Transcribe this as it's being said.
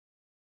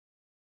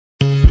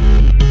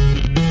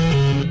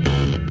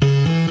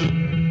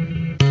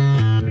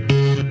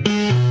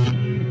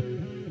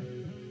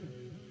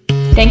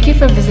Thank you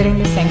for visiting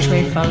the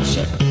Sanctuary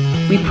Fellowship.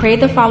 We pray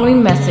the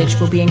following message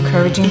will be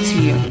encouraging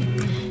to you.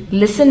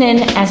 Listen in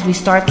as we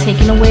start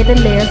taking away the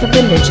layers of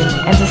religion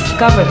and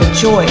discover the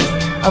joys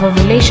of a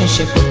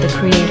relationship with the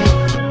Creator.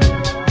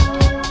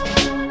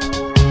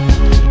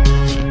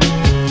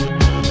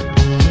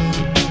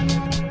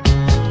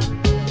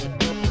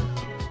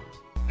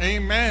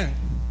 Amen.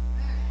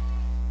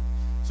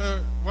 So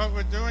what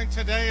we're doing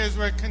today is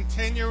we're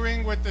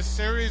continuing with the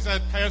series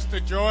that Pastor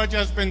George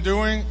has been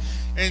doing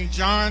in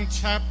John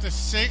chapter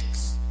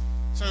 6.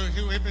 So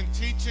we've been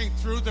teaching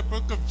through the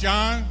book of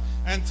John,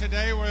 and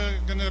today we're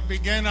going to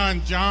begin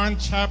on John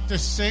chapter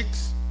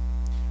 6.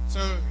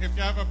 So if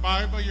you have a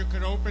Bible, you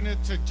could open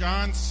it to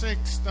John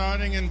 6,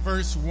 starting in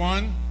verse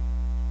 1.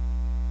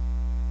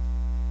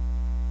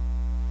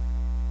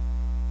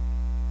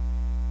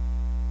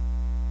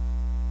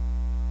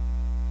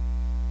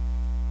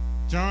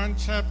 John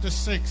chapter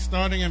 6,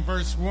 starting in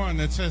verse 1,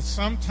 it says,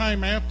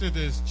 "Sometime after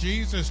this,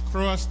 Jesus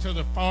crossed to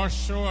the far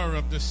shore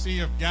of the Sea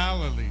of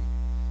Galilee,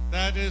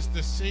 that is,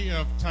 the Sea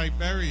of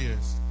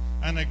Tiberias,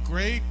 and a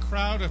great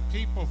crowd of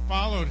people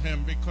followed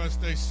him because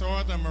they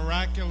saw the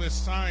miraculous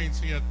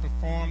signs he had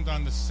performed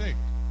on the sick.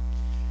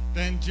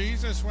 Then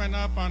Jesus went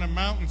up on a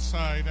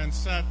mountainside and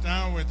sat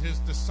down with his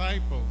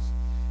disciples.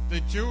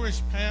 The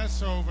Jewish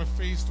Passover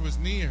feast was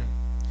near.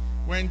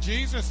 When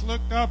Jesus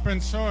looked up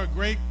and saw a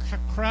great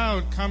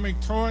crowd coming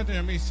toward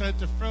him, he said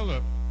to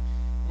Philip,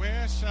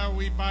 'Where shall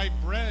we buy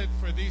bread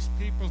for these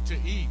people to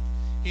eat?'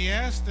 He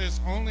asked this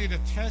only to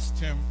test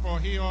him,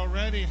 for he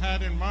already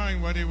had in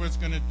mind what he was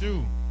going to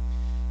do.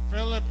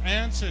 Philip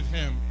answered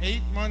him,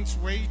 8 months'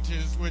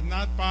 wages would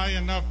not buy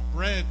enough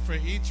bread for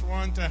each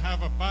one to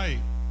have a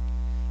bite.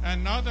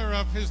 Another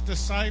of his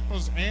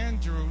disciples,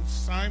 Andrew,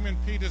 Simon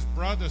Peter's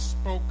brother,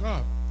 spoke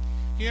up.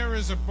 'Here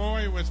is a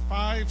boy with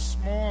 5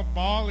 small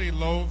barley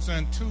loaves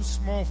and 2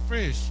 small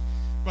fish,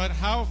 but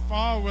how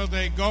far will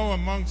they go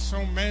among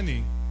so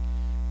many?'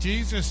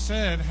 Jesus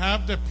said,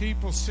 'Have the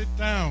people sit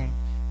down.'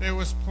 There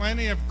was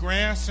plenty of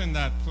grass in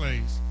that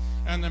place,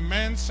 and the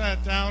men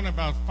sat down,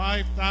 about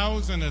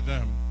 5,000 of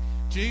them.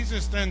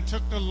 Jesus then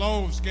took the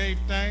loaves, gave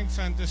thanks,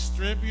 and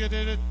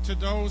distributed it to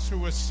those who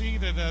were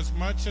seated as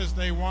much as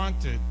they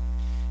wanted.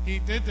 He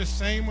did the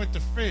same with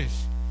the fish.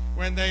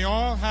 When they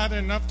all had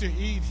enough to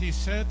eat, he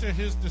said to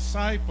his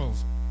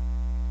disciples,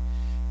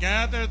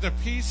 'Gather the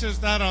pieces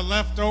that are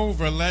left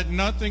over, let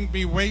nothing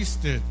be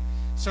wasted.'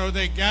 So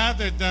they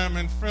gathered them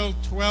and filled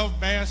 12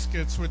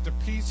 baskets with the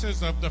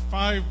pieces of the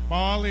 5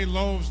 barley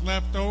loaves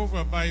left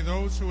over by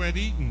those who had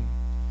eaten.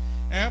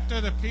 After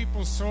the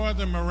people saw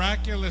the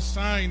miraculous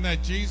sign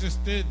that Jesus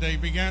did, they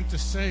began to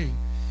say,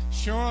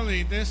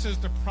 'Surely this is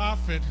the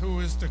prophet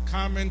who is to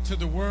come into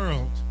the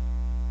world.'"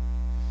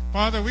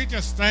 Father, we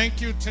just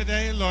thank you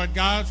today, Lord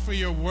God, for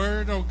your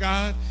word, oh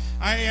God.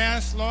 I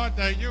ask, Lord,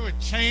 that you would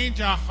change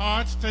our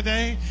hearts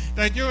today,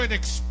 that you would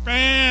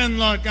expand,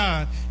 Lord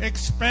God,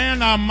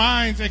 expand our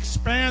minds,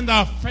 expand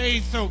our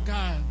faith, oh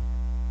God.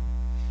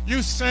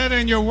 You said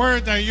in your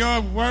word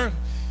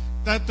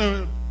that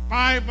the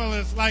Bible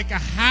is like a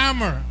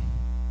hammer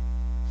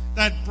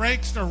that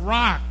breaks the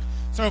rock.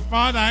 So,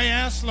 Father, I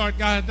ask, Lord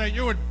God, that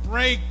you would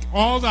break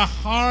all the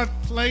hard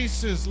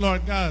places,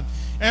 Lord God.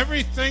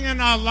 Everything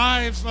in our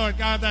lives, Lord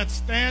God, that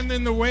stand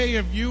in the way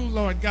of you,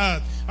 Lord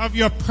God, of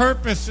your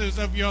purposes,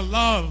 of your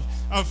love,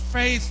 of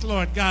faith,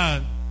 Lord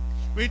God.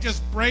 We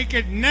just break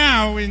it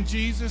now in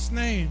Jesus'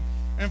 name.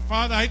 And,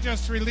 Father, I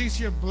just release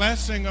your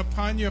blessing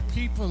upon your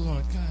people,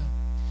 Lord God.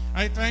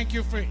 I thank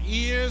you for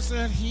ears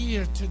that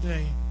hear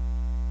today.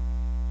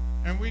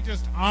 And we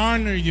just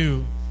honor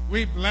you.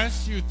 We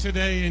bless you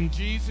today in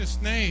Jesus'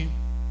 name.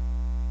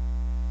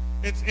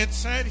 It's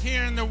said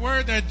here in the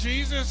word that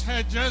Jesus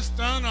had just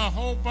done a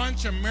whole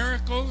bunch of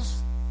miracles.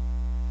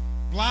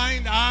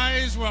 Blind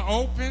eyes were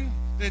open.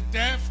 The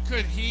deaf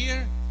could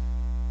hear.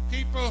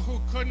 People who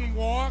couldn't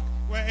walk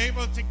were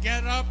able to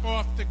get up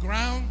off the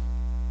ground.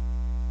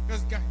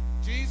 Because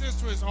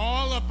Jesus was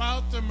all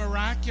about the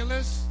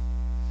miraculous.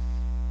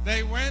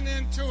 They went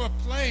into a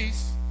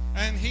place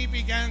and he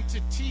began to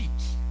teach.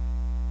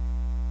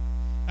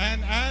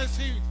 And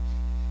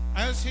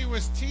as he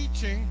was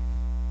teaching,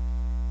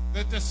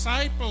 the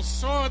disciples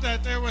saw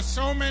that there were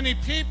so many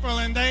people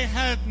and they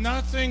had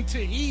nothing to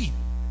eat.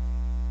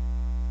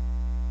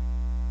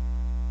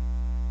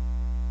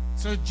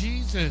 So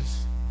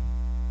Jesus,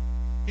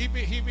 he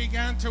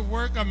began to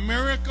work a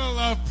miracle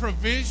of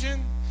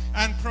provision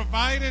and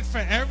provided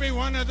for every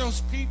one of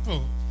those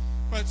people.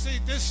 But see,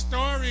 this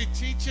story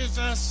teaches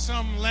us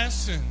some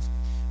lessons.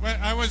 When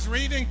I was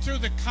reading through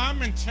the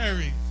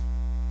commentaries,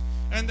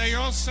 and they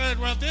all said,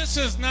 well, this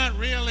is not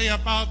really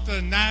about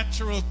the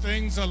natural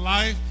things of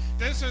life.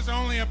 This is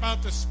only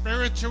about the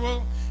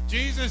spiritual.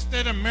 Jesus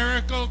did a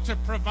miracle to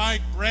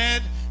provide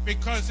bread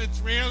because it's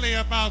really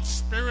about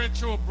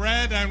spiritual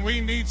bread, and we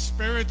need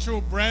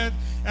spiritual bread,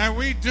 and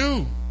we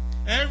do.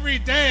 Every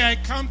day I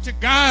come to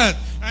God.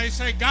 I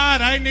say, God,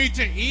 I need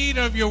to eat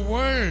of your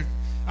word.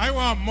 I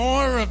want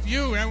more of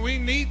you, and we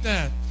need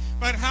that.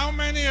 But how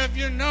many of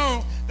you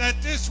know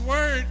that this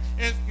word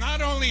is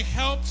not only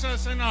helps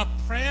us in our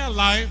prayer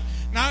life,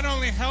 not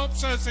only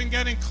helps us in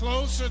getting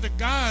closer to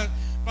God,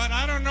 but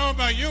I don't know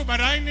about you, but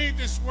I need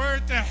this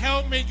word to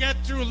help me get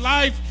through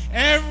life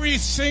every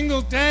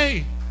single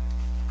day.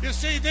 You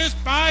see, this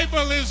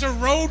Bible is a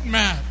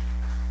roadmap.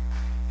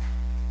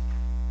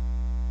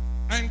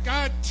 And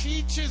God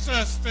teaches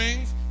us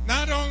things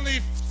not only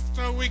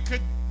so we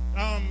could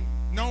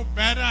know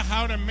better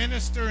how to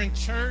minister in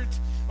church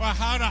or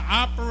how to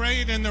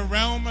operate in the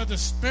realm of the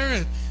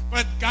Spirit,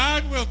 but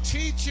God will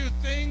teach you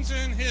things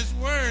in His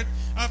Word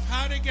of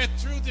how to get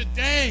through the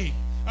day,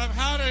 of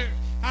how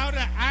to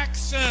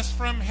access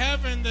from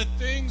heaven the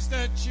things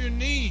that you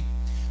need.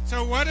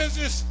 So what does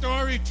this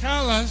story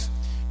tell us?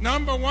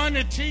 Number one,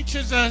 it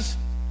teaches us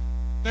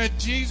that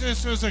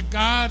Jesus was a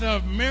God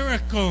of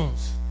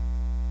miracles.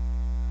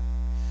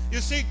 You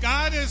see,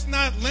 God is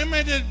not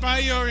limited by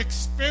your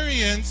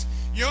experience.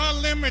 Your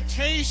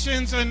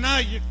limitations are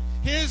not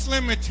His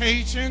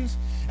limitations,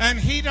 and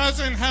He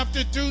doesn't have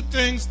to do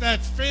things that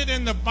fit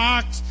in the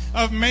box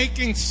of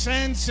making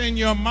sense in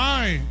your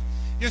mind.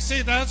 You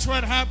see, that's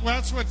what happened.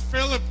 That's what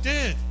Philip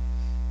did.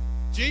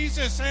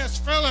 Jesus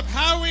asked Philip,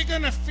 how are we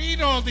going to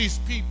feed all these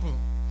people?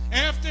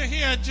 After he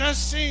had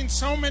just seen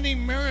so many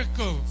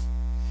miracles.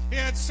 He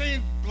had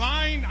seen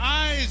blind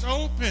eyes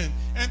open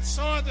and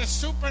saw the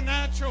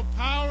supernatural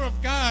power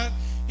of God.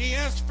 He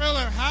asked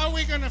Philip, how are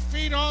we going to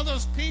feed all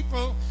those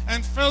people?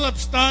 And Philip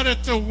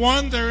started to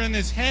wonder in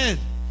his head.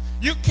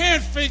 You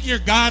can't figure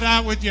God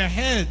out with your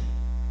head.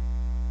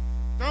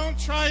 Don't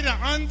try to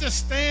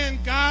understand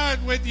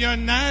God with your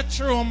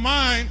natural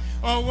mind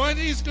or what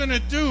He's going to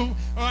do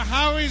or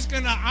how He's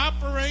going to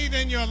operate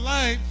in your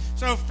life.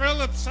 So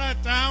Philip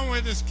sat down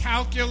with his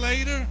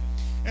calculator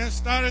and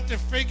started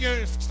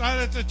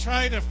to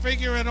try to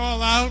figure it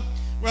all out.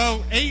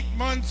 Well, 8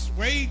 months'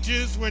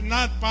 wages would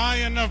not buy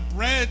enough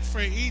bread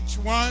for each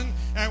one,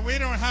 and we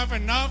don't have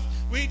enough.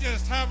 We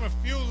just have a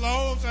few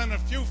loaves and a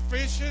few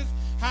fishes.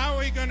 How are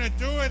we going to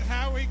do it?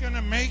 How are we going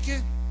to make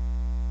it?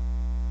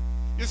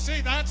 You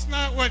see, that's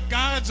not what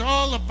God's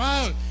all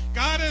about.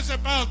 God is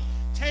about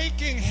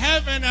taking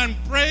heaven and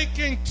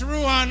breaking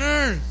through on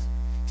earth,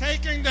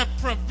 taking the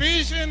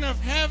provision of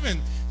heaven.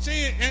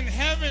 See, in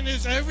heaven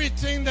is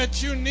everything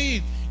that you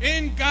need.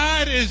 In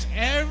God is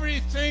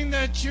everything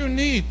that you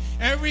need.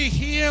 Every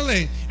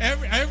healing,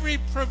 every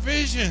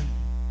provision.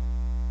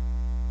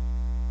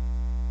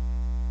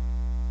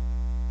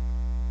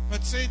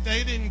 But see,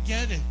 they didn't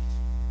get it.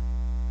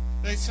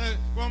 They said,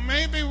 well,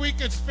 maybe we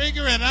could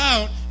figure it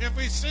out. If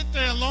we sit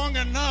there long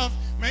enough,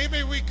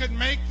 maybe we could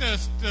make the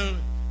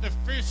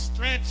fish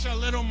stretch a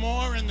little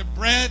more in the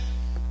bread.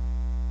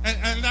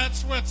 And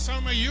that's what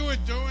some of you are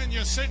doing.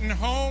 You're sitting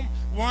home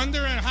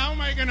wondering, how am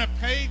I going to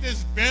pay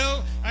this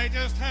bill? I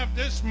just have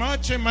this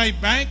much in my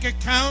bank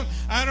account.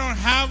 I don't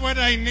have what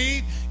I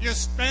need. You're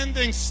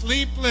spending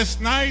sleepless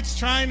nights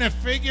trying to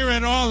figure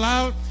it all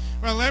out.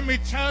 Well, let me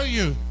tell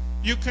you,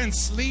 you can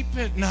sleep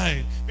at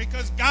night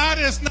because God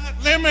is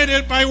not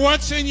limited by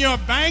what's in your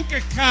bank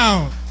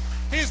account.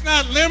 He's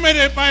not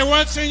limited by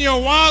what's in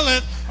your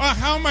wallet or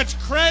how much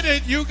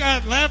credit you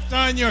got left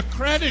on your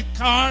credit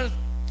card,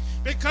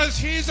 because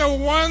He's a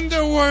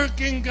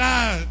wonder-working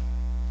God.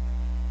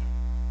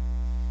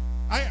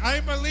 I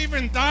believe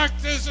in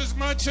doctors as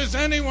much as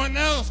anyone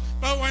else,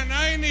 but when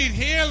I need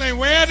healing,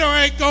 where do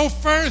I go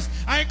first?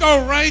 I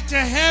go right to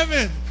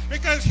heaven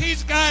because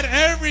He's got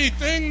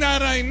everything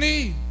that I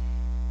need.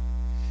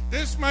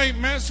 This might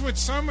mess with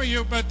some of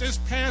you, but this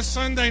past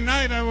Sunday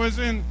night I was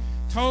in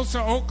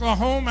Tulsa,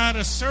 Oklahoma at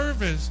a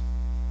service.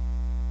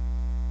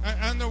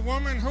 And the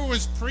woman who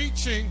was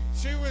preaching,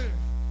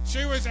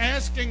 she was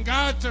asking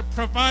God to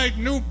provide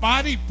new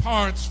body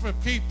parts for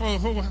people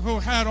who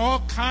had all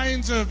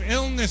kinds of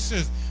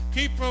illnesses,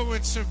 people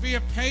with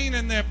severe pain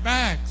in their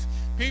backs,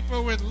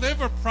 people with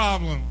liver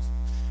problems.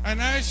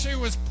 And as she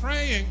was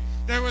praying,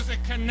 there was a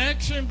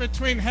connection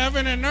between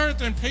heaven and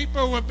earth, and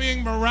people were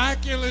being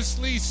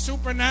miraculously,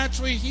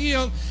 supernaturally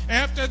healed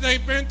after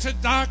they've been to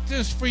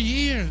doctors for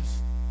years.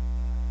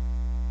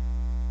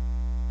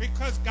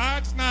 Because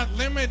God's not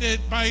limited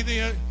by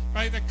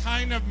the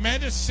kind of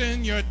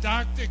medicine your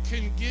doctor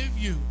can give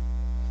you.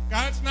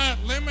 God's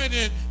not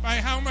limited by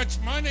how much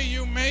money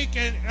you make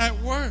at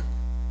work.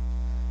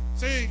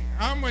 See,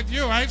 I'm with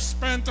you. I've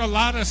spent a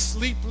lot of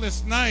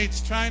sleepless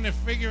nights trying to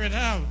figure it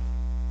out.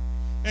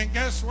 And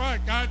guess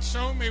what? God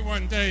showed me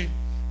one day,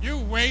 you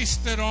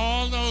wasted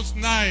all those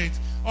nights,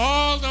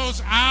 all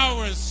those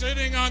hours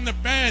sitting on the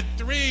bed,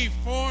 3,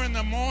 4 in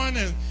the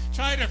morning,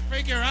 trying to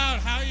figure out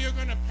how you're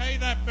going to pay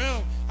that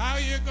bill, how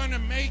you're going to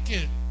make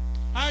it,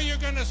 how you're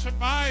going to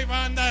survive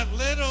on that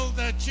little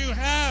that you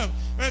have.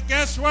 But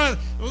guess what?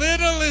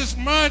 Little is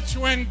much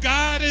when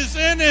God is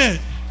in it.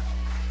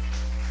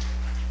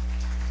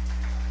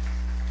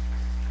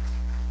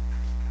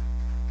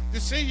 You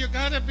see, you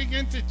got to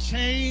begin to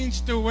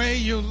change the way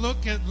you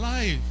look at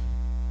life.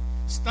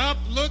 Stop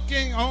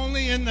looking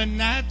only in the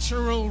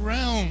natural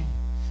realm,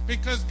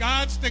 because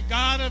God's the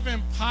God of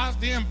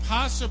the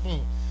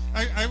impossible.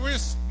 I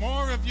wish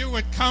more of you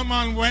would come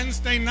on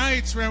Wednesday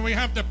nights when we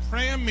have the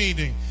prayer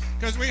meeting,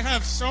 because we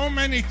have so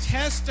many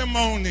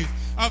testimonies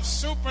of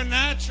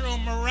supernatural,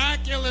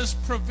 miraculous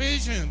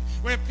provision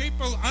where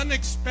people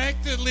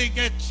unexpectedly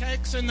get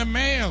checks in the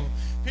mail.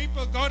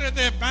 People go to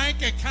their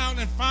bank account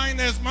and find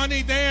there's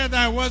money there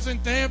that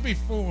wasn't there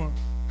before.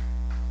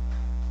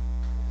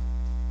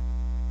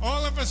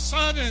 All of a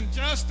sudden,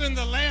 just in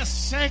the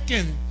last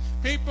second,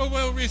 people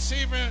will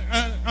receive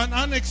an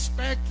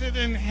unexpected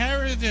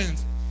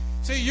inheritance.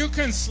 See, you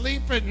can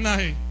sleep at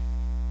night.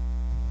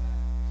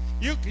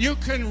 You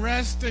can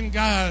rest in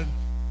God,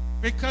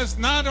 because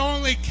not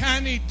only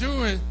can He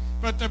do it,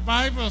 but the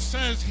Bible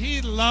says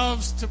He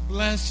loves to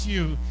bless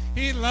you.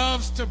 He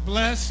loves to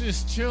bless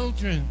His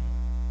children.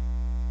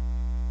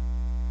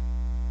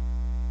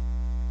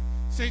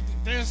 See,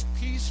 there's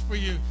peace for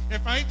you.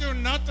 If I do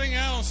nothing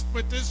else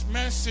but this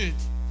message,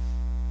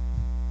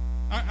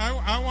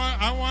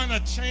 I want a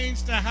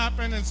change to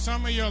happen in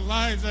some of your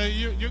lives, that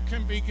you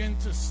can begin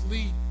to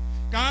sleep.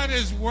 God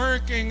is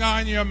working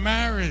on your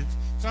marriage.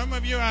 Some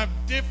of you have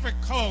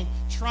difficult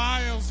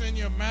trials in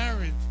your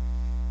marriage.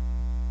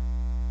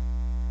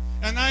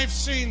 And I've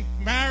seen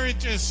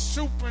marriages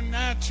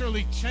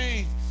supernaturally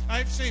change.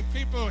 I've seen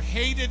people who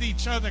hated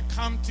each other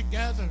come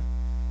together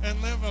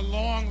and live a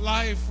long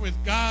life with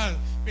God,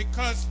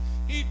 because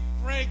He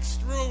breaks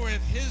through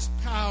with His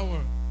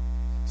power.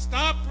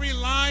 Stop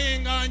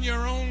relying on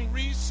your own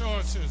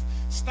resources.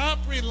 Stop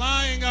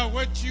relying on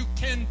what you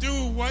can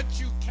do, what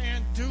you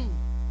can't do,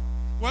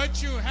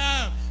 what you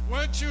have,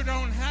 what you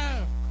don't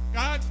have.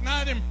 God's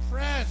not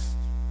impressed.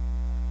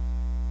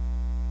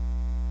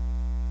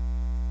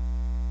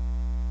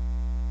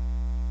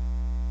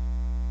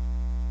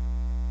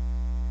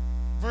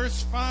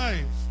 Verse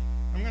 5.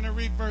 I'm going to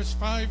read verse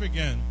 5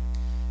 again.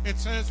 It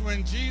says,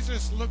 when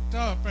Jesus looked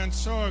up and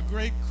saw a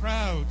great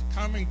crowd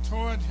coming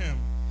toward Him,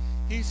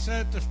 He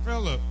said to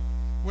Philip,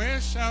 where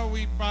shall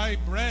we buy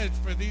bread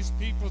for these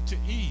people to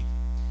eat?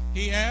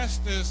 He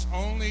asked this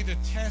only to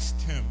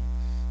test Him,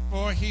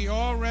 for He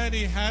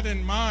already had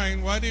in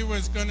mind what He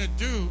was going to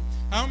do.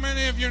 How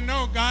many of you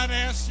know God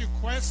asks you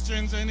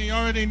questions and He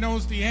already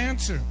knows the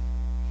answer?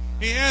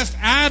 He asked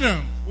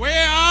Adam,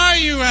 where are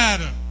you,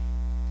 Adam?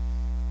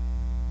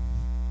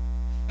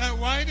 Now,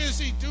 why does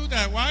He do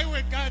that? Why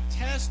would God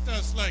test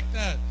us like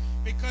that?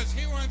 Because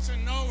He wants to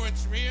know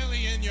what's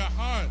really in your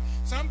heart.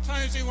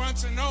 Sometimes He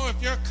wants to know if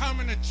you're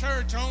coming to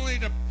church only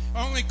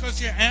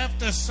because you're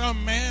after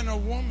some man or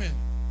woman.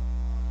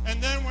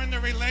 And then when the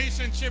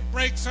relationship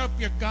breaks up,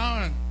 you're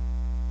gone.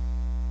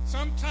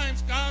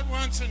 Sometimes God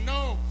wants to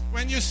know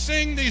when you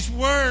sing these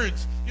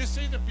words. You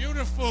see the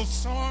beautiful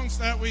songs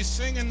that we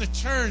sing in the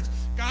church.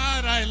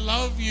 God, I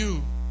love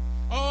you.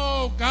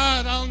 Oh,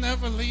 God, I'll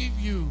never leave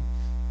you.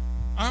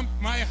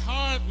 My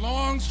heart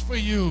longs for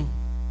you.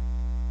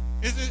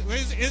 Is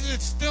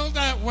it still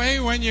that way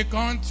when you're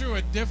going through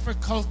a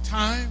difficult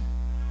time?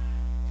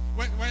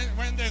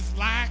 When there's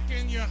lack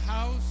in your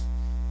house?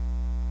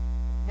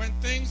 When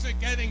things are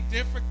getting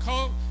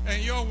difficult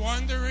and you're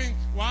wondering,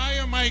 why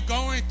am I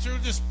going through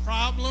this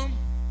problem?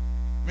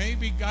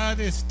 Maybe God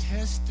is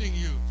testing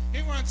you.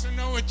 He wants to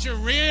know what you're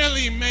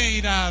really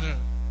made out of.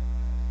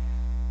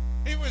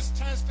 He was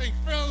testing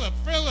Philip.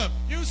 Philip,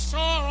 you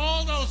saw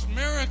all those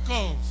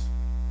miracles.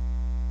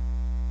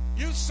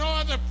 You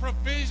saw the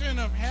provision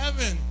of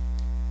heaven.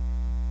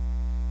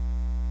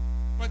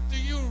 But do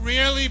you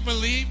really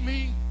believe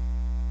me?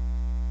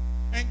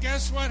 And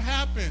guess what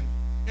happened?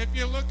 If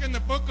you look in the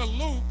book of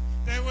Luke,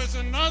 there was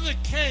another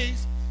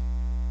case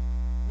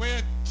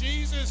where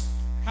Jesus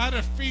had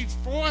to feed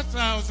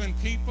 4,000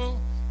 people.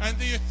 And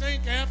do you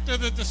think after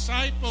the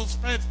disciples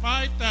fed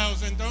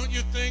 5,000, don't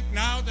you think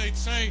now they'd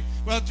say,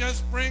 well,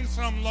 just bring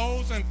some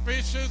loaves and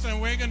fishes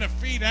and we're going to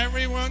feed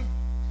everyone?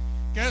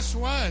 Guess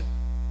what?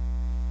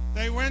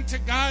 They went to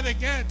God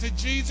again, to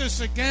Jesus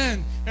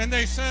again, and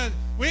they said,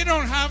 we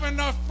don't have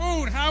enough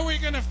food. How are we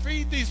going to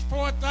feed these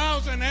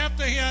 4,000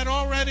 after He had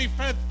already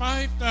fed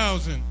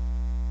 5,000?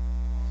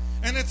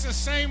 And it's the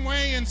same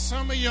way in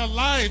some of your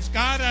lives.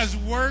 God has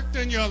worked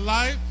in your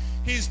life.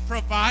 He's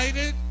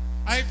provided.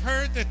 I've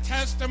heard the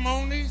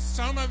testimonies.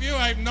 Some of you,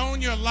 I've known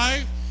your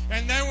life.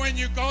 And then when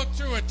you go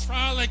through a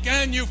trial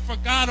again, you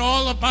forgot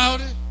all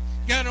about it,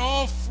 get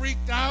all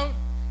freaked out,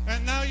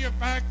 and now you're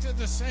back to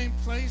the same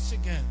place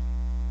again.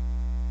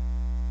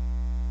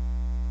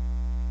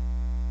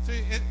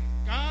 See,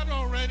 God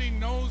already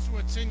knows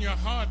what's in your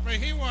heart, but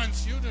He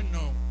wants you to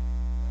know.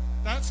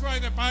 That's why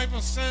the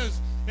Bible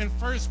says in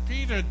 1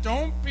 Peter,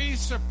 don't be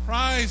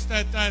surprised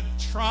at that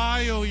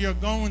trial you're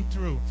going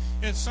through.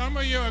 If some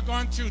of you are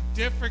going through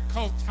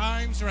difficult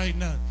times right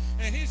now,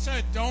 and He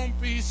said, don't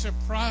be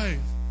surprised.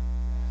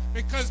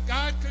 Because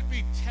God could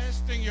be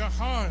testing your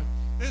heart.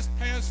 This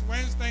past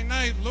Wednesday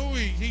night,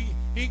 Louis,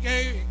 he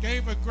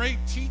gave a great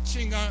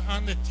teaching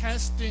on the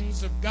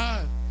testings of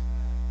God.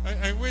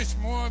 I wish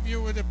more of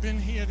you would have been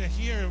here to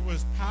hear. It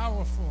was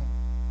powerful.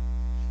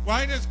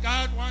 Why does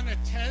God want to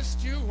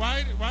test you?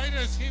 Why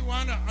does He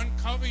want to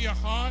uncover your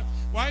heart?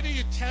 Why do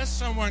you test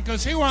someone?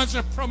 Because He wants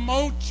to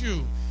promote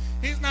you.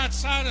 He's not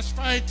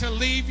satisfied to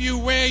leave you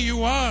where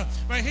you are,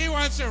 but he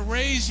wants to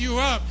raise you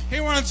up. He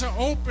wants to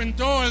open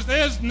doors.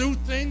 There's new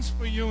things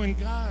for you in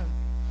God.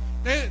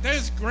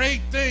 There's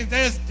great things.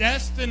 There's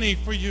destiny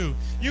for you.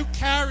 You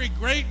carry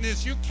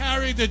greatness. You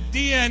carry the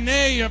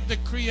DNA of the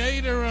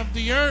creator of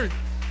the earth.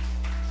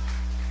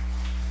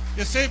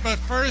 You see, but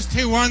first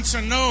he wants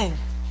to know.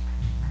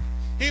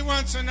 He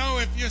wants to know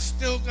if you're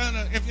still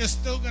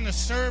gonna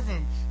serve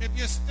him, if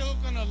you're still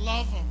gonna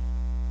love him.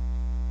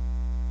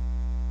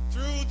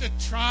 Through the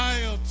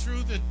trial,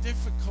 through the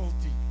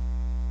difficulty.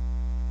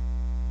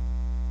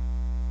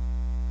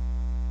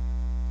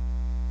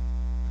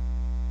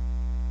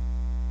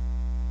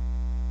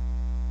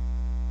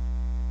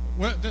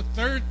 Well, the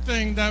third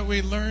thing that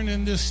we learn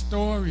in this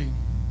story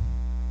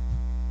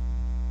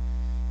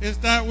is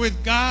that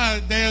with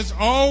God, there's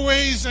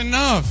always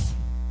enough.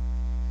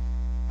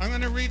 I'm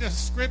going to read a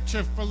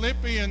scripture,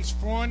 Philippians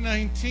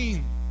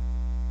 4:19.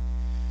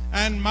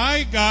 And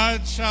my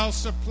God shall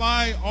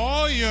supply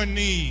all your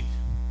need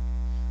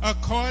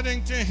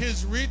according to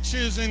his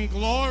riches and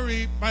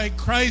glory by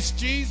Christ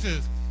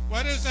Jesus.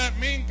 What does that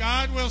mean?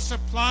 God will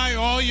supply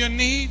all your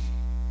need?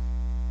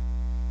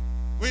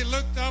 We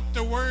looked up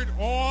the word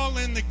all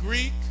in the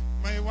Greek,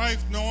 my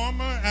wife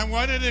Norma, and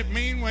what did it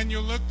mean when you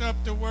looked up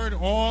the word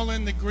all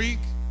in the Greek?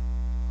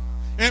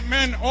 It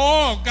meant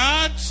all.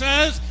 God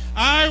says,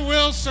 I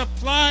will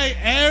supply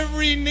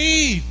every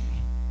need.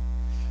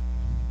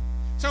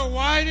 So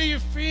why do you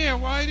fear?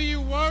 Why do you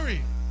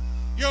worry?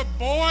 Your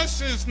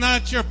boss is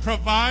not your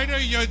provider.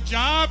 Your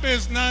job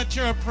is not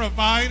your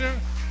provider.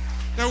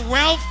 The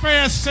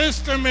welfare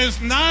system is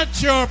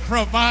not your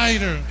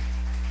provider.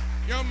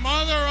 Your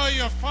mother or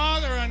your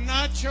father are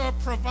not your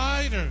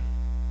provider.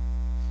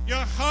 Your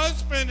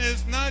husband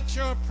is not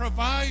your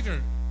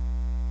provider.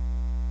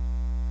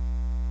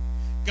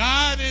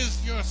 God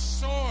is your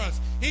source.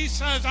 He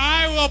says,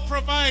 I will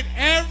provide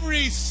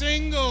every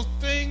single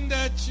thing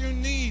that you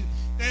need.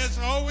 There's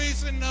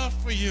always enough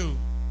for you.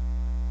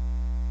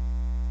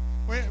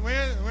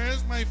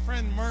 Where's my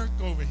friend Merck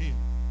over here?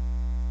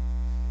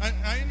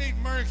 I need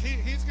Merck.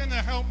 He's going to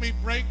help me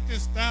break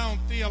this down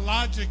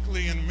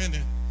theologically in a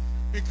minute.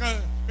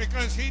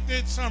 Because he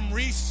did some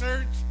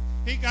research.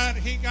 He got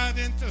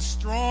into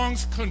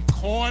Strong's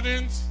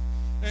Concordance.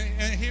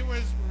 And he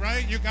was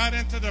right. You got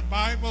into the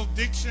Bible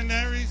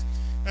dictionaries.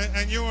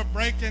 And you were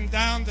breaking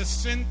down the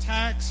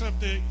syntax of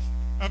the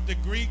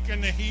Greek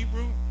and the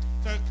Hebrew.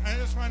 So I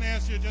just want to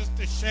ask you just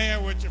to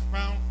share what you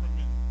found from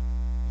it.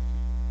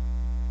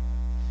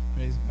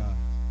 Praise God.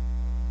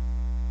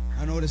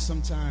 I notice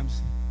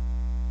sometimes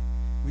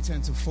we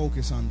tend to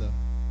focus on the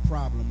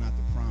problem, not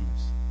the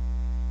promise.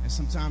 And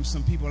sometimes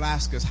some people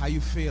ask us, how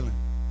you feeling?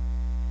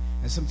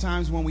 And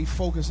sometimes when we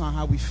focus on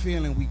how we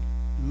feeling, we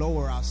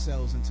lower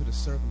ourselves into the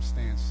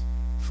circumstance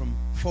from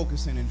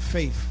focusing in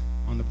faith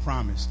on the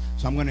promise.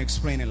 So I'm going to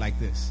explain it like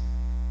this.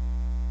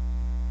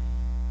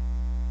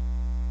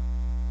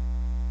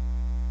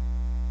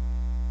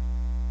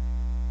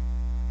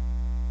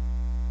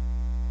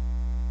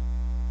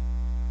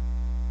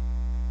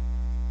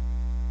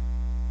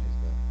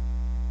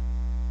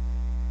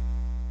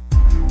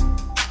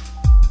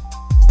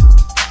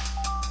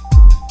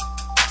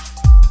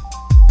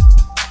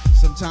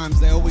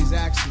 Sometimes they always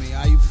ask me,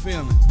 how you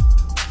feeling?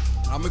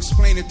 I'm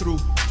explaining through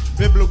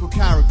biblical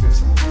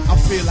characters. I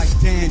feel like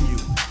Daniel.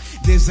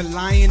 There's a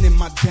lion in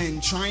my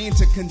den trying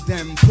to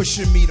condemn,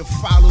 pushing me to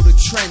follow the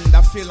trend.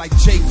 I feel like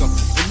Jacob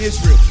in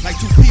Israel, like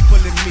two people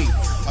in me.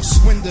 A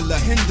swindler,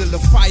 hindler,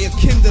 fire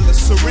kindler,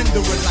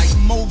 surrenderer like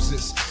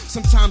Moses.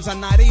 Sometimes I'm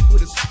not able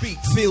to speak,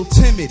 feel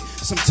timid.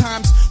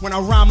 Sometimes when I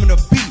rhyme on a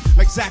beat,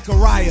 like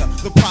Zechariah,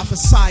 the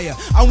prophesier,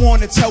 I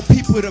want to tell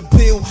people to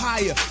build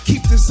higher,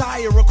 keep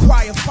desire,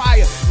 require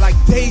fire, like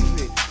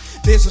David.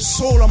 There's a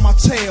soul on my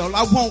tail.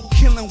 I won't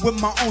kill him with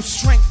my own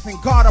strength, and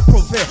God I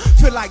prevail.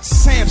 Feel like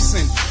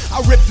Samson.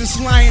 I rip this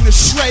lion to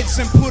shreds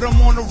and put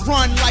him on the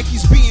run like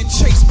he's being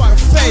chased by the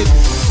feds.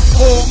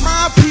 All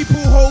my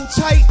people hold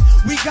tight.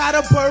 We got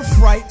a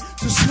birthright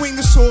to swing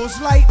the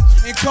sword's light.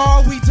 And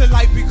God we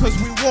delight because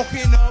we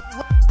walking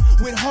upright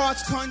with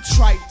hearts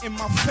contrite. In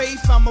my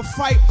faith I'ma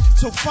fight,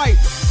 so fight.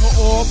 For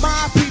all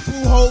my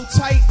people hold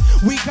tight.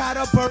 We got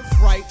a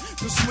birthright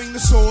to swing the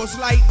sword's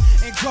light.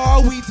 And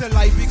God we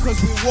delight because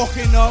we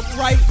walking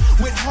upright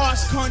with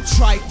hearts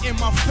contrite. In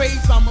my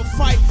faith I'ma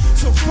fight,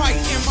 so fight.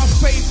 In my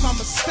faith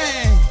I'ma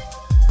stand,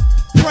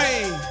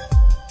 pray,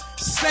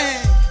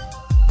 stand,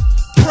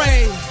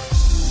 pray,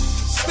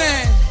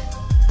 stand,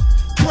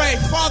 pray.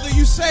 Father,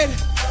 you said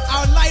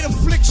our light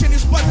affliction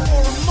is but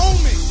for a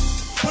moment,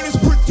 but it's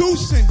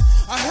producing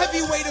a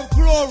heavy weight of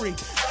glory.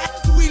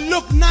 After we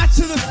look not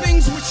to the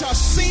things which are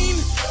seen,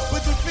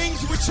 but the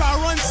things which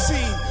are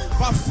unseen.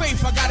 By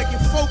faith, I gotta get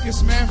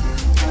focused, man.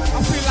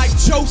 I feel like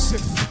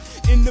Joseph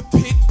in the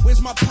pit.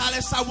 Where's my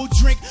palace? I will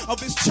drink of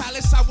his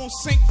chalice. I won't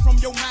sink from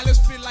your malice.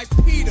 Feel like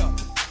Peter.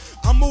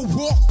 I'ma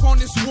walk on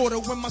this water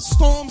when my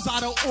storm's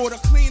out of order.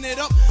 Clean it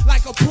up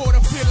like a porter.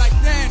 Feel like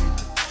Danny.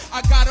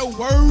 I got a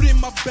word in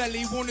my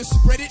belly. Wanna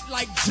spread it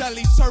like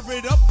jelly. Serve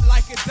it up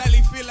like a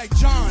deli. Feel like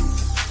John.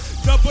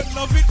 The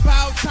beloved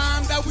bow,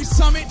 time that we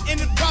summit in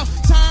the rough,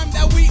 time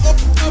that we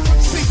open up.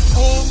 See,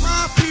 all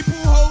my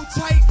people hold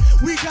tight.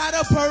 We got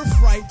a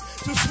birthright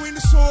to swing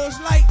the swords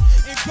light.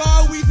 In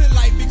God we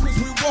delight because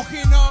we're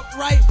walking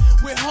upright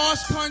with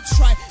hearts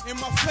contrite. In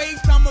my faith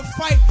I'ma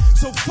fight,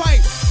 so fight.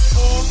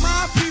 All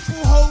my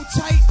people hold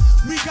tight.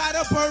 We got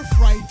a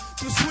birthright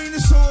to swing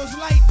the swords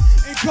light.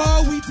 In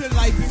God we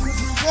delight because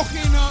we're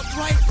walking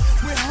upright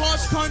with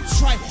hearts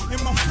contrite. In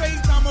my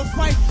faith I'ma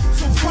fight,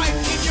 so fight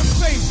in your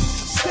faith.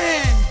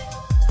 Stand,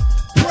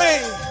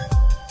 pray,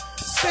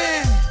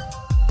 stand,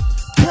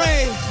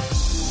 pray,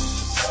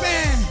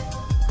 stand,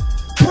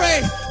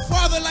 pray.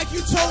 Father, like you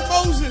told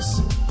Moses,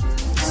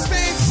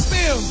 stand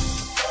still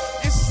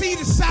and see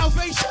the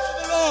salvation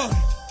of the Lord.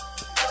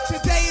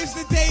 Today is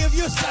the day of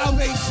your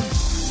salvation.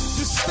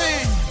 Just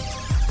stand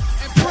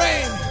and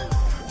pray.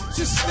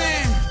 Just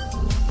stand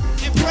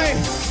and pray.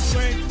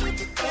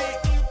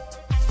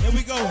 Here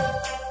we go.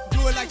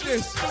 Do it like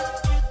this.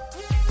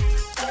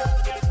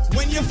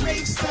 When your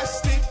faith's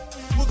tested,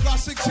 what God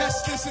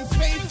suggests is in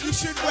faith you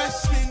should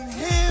rest in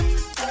Him.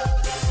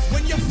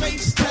 When your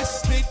faith's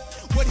tested,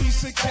 what He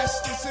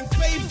suggests is in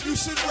faith you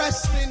should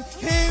rest in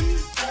Him.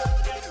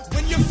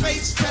 When your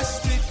faith's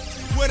tested,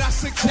 what I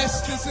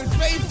suggest is in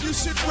faith you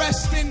should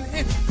rest in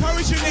Him.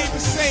 Encourage your neighbor,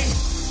 say,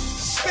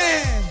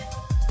 stand,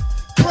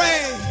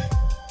 pray,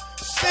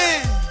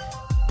 stand,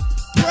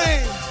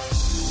 pray,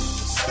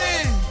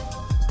 stand,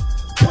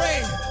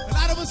 pray. A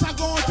lot of us are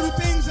going through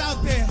things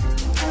out there.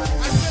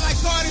 I feel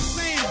like God is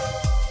saying,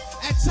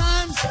 at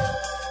times,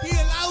 He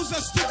allows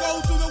us to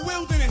go through the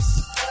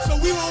wilderness so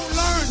we won't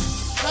learn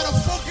how to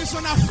focus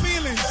on our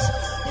feelings,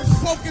 but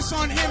focus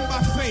on Him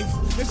by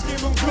faith. Let's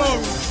give Him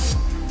glory.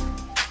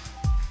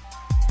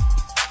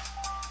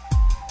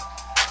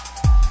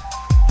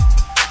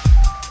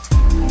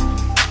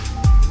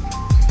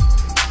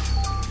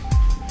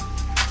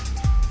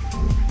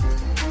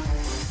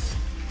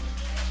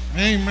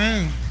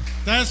 Amen.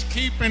 That's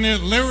keeping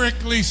it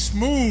lyrically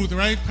smooth,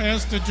 right,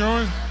 Pastor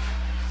George?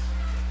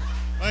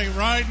 Like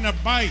riding a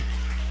bike.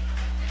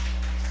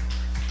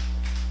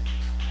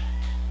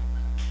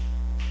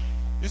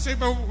 You see,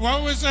 but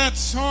what was that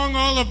song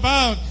all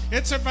about?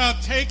 It's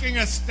about taking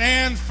a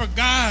stand for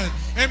God.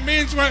 It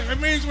means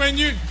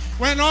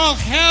when all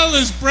hell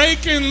is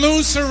breaking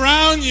loose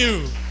around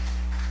you.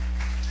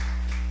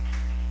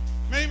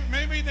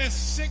 Maybe there's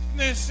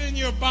sickness in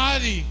your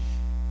body.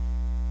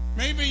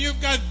 Maybe you've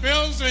got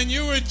bills and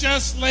you were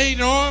just laid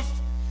off.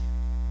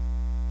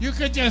 You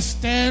could just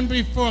stand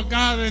before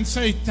God and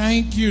say,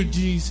 thank you,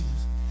 Jesus.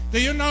 Do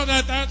you know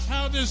that that's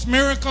how this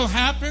miracle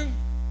happened?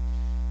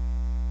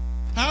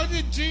 How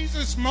did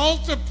Jesus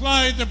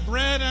multiply the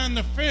bread and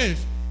the fish?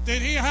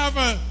 Did He have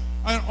an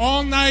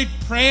all-night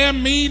prayer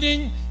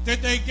meeting? Did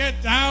they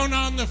get down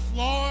on the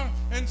floor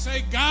and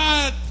say,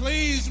 God,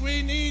 please,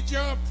 we need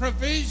your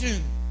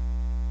provision?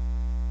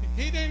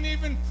 He didn't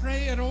even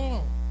pray at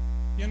all.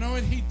 You know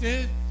what He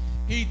did?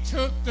 He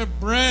took the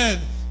bread,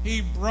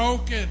 He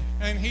broke it,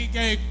 and He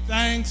gave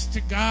thanks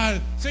to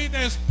God. See,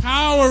 there's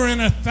power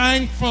in a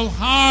thankful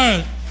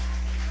heart.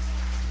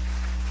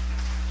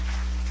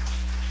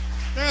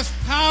 There's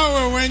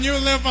power when you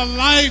live a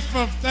life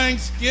of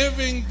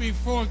thanksgiving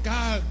before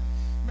God.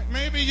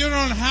 Maybe you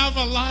don't have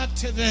a lot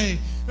today.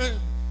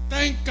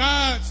 Thank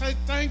God. Say,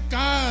 thank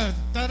God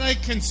that I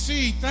can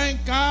see.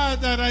 Thank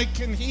God that I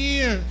can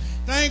hear.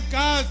 Thank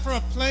God for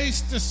a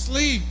place to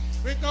sleep.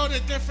 We go to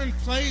different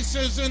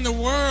places in the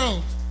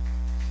world.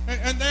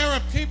 And there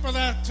are people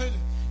that,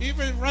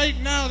 even right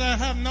now, that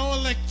have no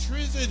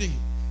electricity.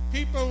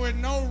 People with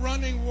no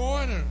running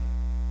water.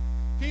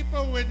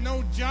 People with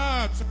no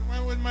jobs. I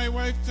went with my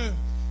wife to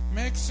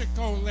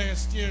Mexico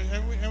last year,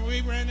 and we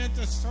ran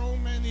into so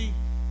many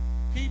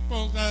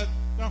people that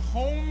the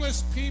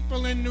homeless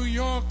people in New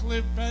York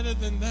live better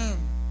than them.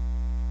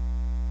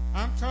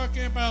 I'm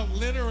talking about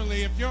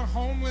literally. If you're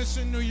homeless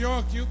in New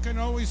York, you can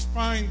always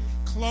find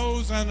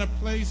clothes and a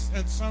place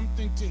and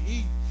something to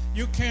eat.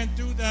 You can't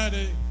do that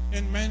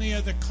in many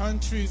of the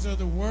countries of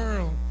the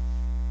world.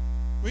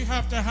 We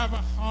have to have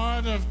a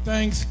heart of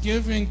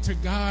thanksgiving to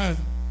God.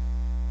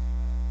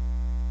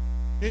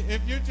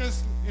 If you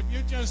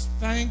just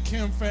thank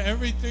Him for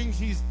everything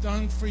He's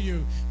done for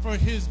you, for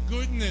His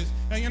goodness.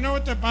 And you know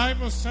what the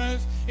Bible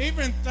says?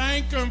 Even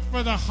thank Him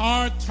for the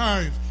hard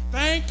times.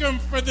 Thank Him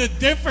for the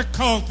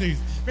difficulties.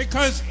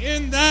 Because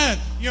in that,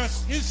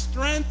 His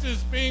strength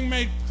is being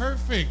made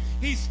perfect.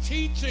 He's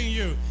teaching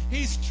you.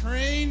 He's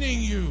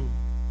training you.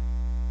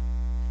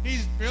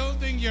 He's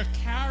building your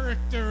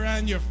character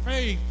and your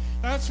faith.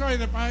 That's why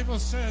the Bible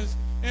says,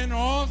 in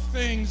all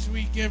things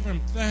we give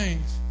Him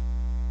thanks.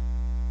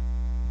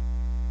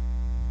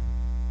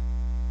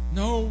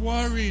 No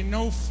worry,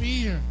 no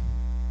fear.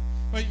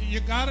 But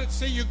you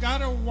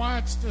gotta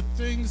watch the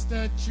things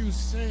that you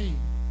say.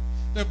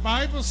 The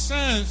Bible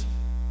says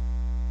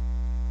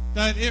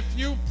that if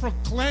you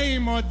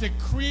proclaim or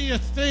decree a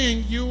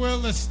thing, you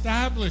will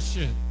establish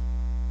it.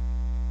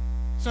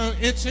 So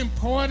it's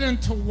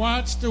important to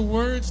watch the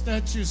words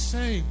that you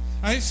say.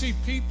 I see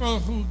people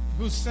who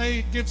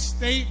give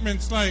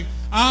statements like,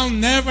 I'll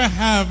never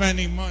have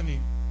any money.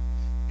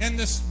 In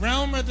this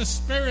realm of the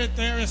spirit,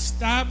 they're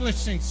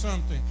establishing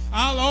something.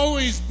 I'll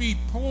always be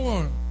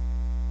poor.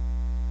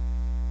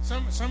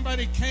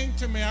 Somebody came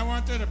to me. I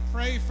wanted to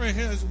pray for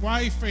his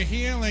wife for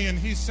healing, and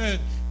he said,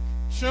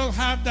 she'll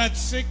have that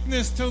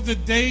sickness till the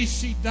day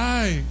she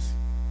dies.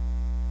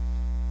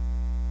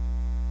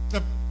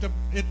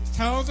 It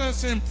tells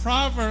us in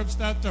Proverbs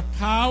that the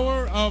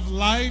power of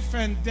life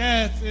and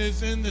death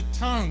is in the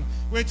tongue,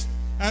 which,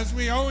 as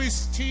we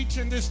always teach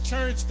in this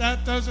church,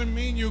 that doesn't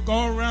mean you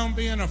go around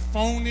being a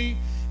phony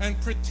and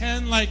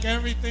pretend like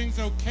everything's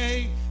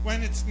okay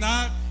when it's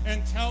not,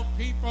 and tell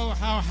people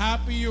how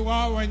happy you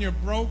are when you're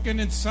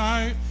broken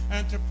inside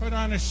and to put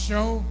on a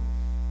show.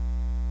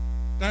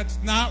 That's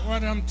not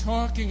what I'm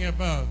talking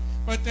about.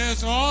 But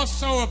there's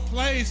also a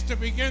place to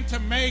begin to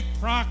make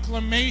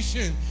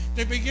proclamation,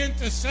 to begin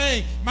to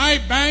say, my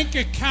bank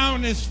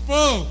account is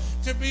full,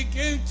 to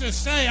begin to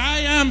say, I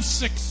am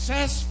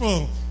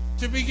successful,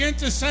 to begin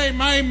to say,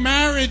 my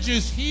marriage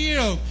is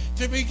healed,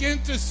 to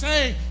begin to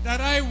say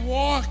that I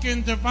walk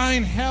in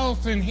divine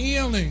health and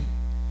healing.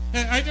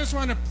 And I just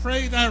want to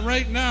pray that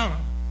right now.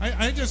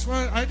 I just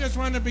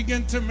want to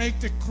begin to make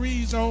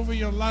decrees over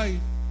your life.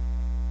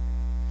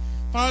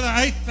 Father,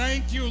 I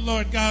thank you,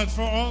 Lord God,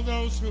 for all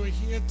those who are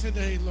here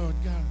today, Lord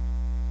God.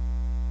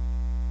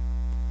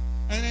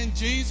 And in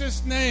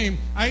Jesus' name,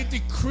 I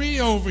decree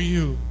over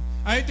you.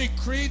 I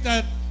decree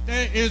that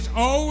there is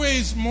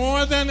always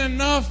more than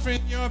enough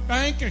in your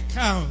bank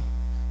account.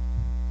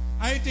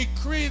 I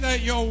decree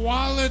that your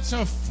wallets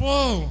are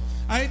full.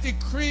 I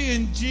decree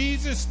in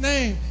Jesus'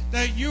 name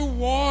that you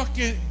walk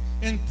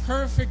in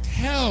perfect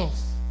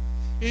health.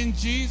 In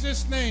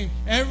Jesus' name,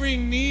 every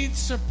need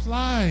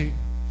supplied.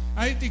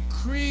 I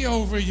decree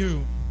over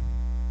you.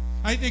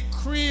 I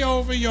decree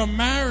over your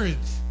marriage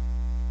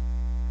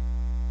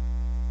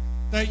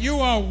that you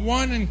are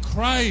one in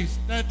Christ,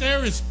 that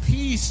there is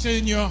peace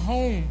in your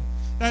home,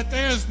 that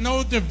there is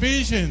no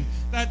division,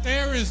 that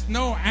there is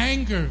no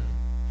anger.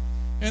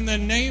 In the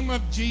name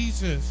of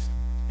Jesus.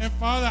 And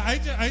Father,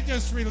 I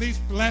just release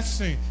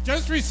blessing.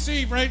 Just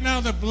receive right now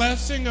the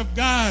blessing of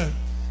God.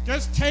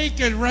 Just take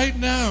it right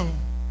now.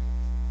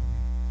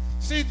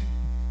 See,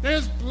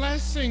 there's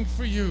blessing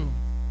for you.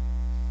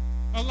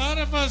 A lot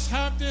of us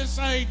have this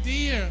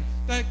idea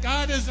that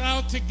God is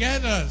out to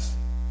get us.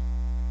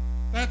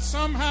 That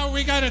somehow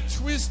we got to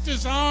twist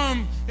his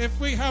arm if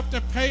we have to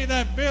pay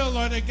that bill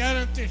or to get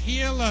him to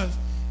heal us.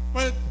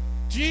 But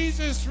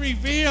Jesus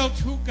revealed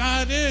who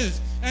God is,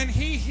 and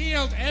he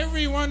healed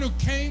everyone who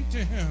came to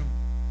him.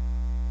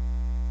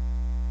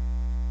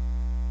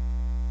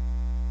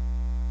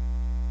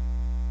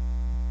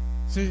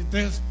 See,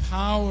 there's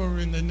power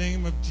in the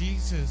name of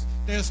Jesus.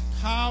 There's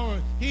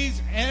power.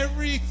 He's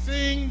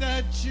everything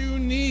that you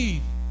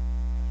need.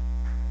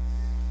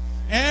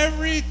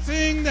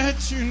 Everything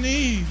that you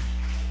need.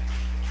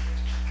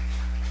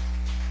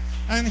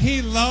 And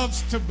he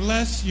loves to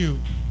bless you.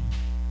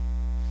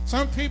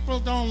 Some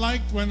people don't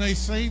like when they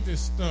say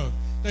this stuff.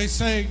 They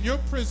say, you're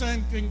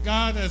presenting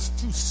God as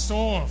too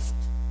soft.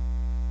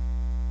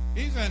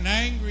 He's an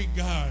angry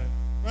God.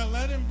 Well,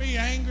 let him be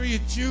angry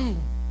at you.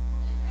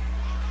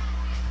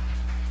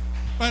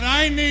 But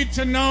I need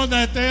to know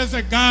that there's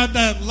a God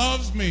that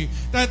loves me,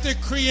 that the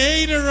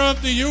creator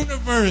of the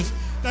universe,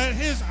 that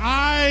his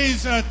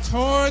eyes are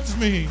towards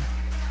me.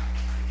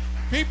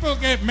 People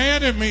get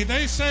mad at me.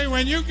 They say,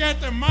 when you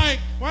get the mic,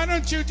 why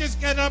don't you just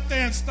get up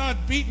there and start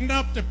beating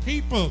up the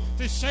people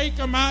to shake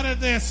them out of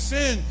their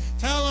sin?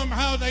 Tell them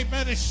how they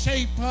better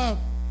shape up.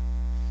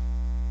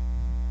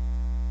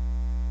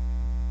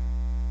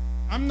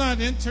 I'm not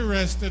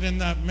interested in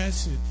that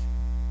message.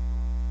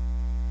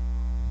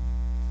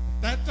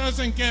 That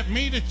doesn't get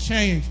me to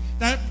change.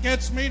 That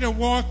gets me to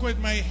walk with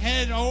my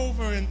head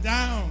over and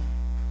down.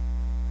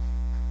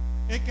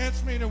 It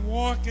gets me to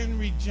walk in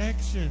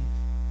rejection.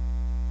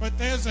 But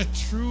there's a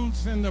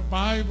truth in the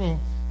Bible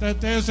that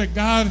there's a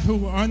God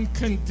who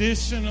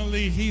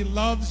unconditionally, he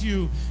loves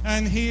you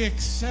and he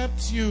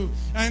accepts you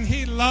and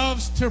he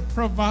loves to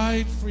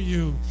provide for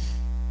you.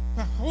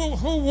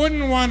 Who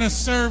wouldn't want to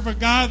serve a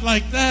God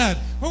like that?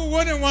 Who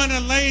wouldn't want to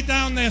lay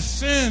down their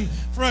sin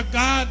for a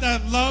God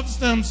that loves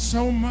them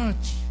so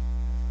much?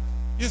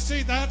 You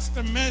see, that's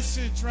the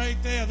message right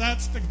there.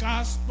 That's the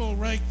gospel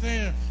right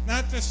there.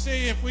 Not to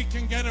see if we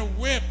can get a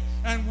whip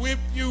and whip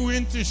you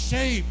into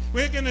shape.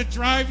 We're going to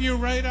drive you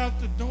right out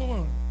the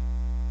door.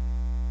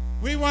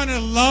 We want to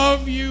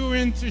love you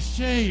into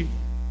shape.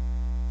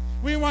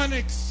 We want to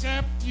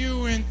accept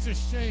you into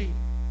shape.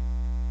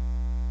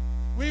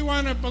 We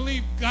want to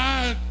believe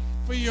God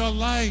for your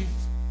life.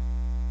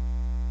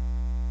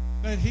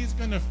 That he's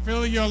going to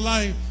fill your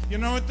life. You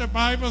know what the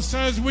Bible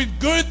says? With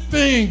good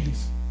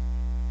things.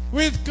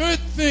 With good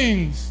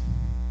things.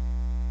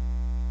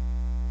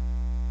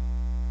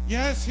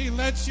 Yes, he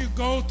lets you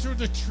go through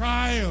the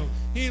trial.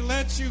 He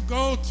lets you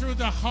go through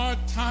the hard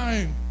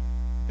time.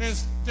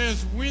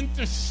 There's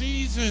winter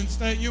seasons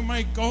that you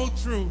might go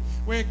through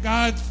where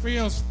God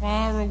feels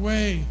far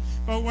away.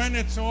 But when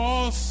it's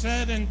all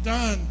said and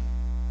done,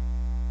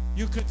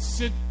 you could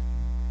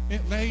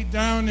lay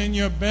down in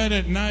your bed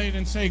at night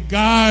and say,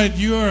 God,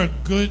 you're a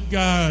good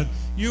God.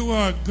 You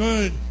are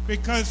good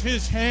because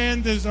His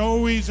hand is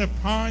always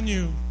upon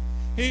you.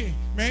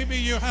 Maybe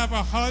you have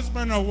a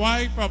husband, a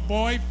wife, a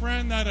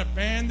boyfriend that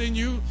abandoned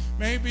you.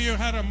 Maybe you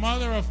had a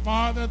mother or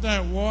father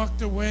that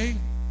walked away.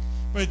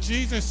 But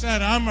Jesus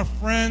said, I'm a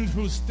friend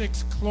who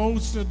sticks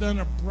closer than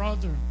a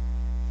brother.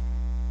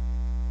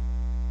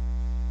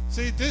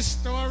 See, this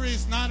story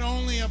is not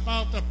only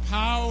about the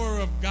power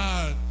of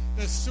God,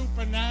 the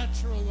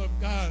supernatural of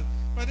God,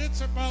 but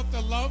it's about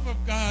the love of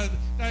God,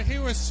 that He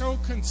was so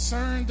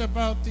concerned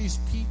about these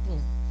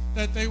people,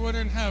 that they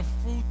wouldn't have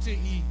food to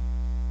eat,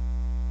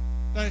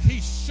 that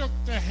He shook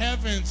the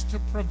heavens to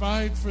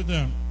provide for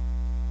them.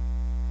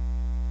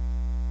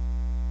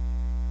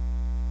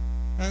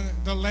 And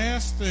the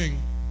last thing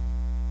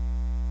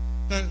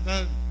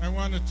that I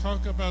want to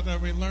talk about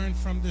that we learned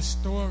from this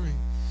story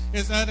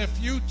is that if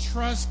you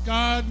trust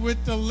God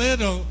with the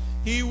little,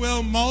 He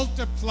will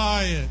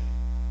multiply it.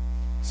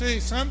 See,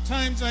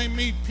 sometimes I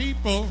meet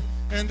people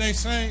and I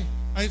say,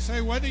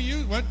 what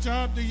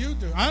job do you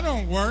do? I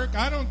don't work.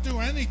 I don't do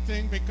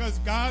anything because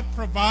God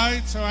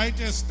provides, so I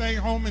just stay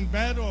home in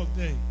bed all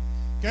day.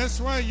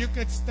 Guess what? You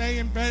could stay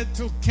in bed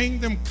till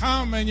kingdom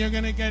come and you're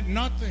going to get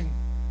nothing.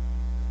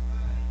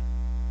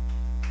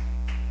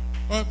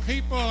 But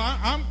people,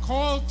 I'm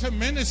called to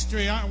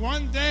ministry.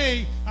 One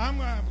day,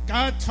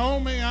 God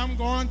told me I'm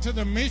going to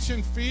the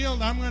mission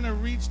field. I'm going to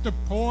reach the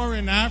poor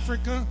in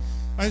Africa.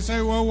 I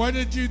say, well, what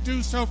did you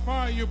do so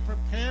far? You're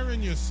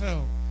preparing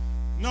yourself.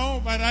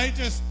 No, but I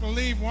just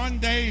believe one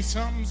day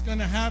something's going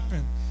to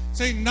happen.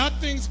 See,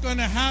 nothing's going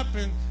to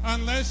happen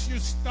unless you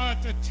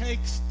start to take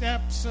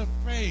steps of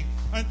faith.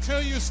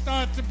 Until you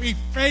start to be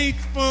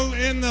faithful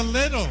in the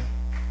little.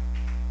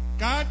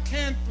 God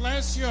can't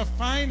bless your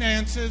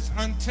finances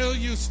until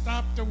you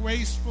stop the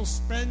wasteful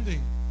spending.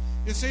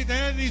 You see,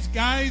 there are these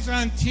guys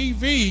on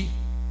TV,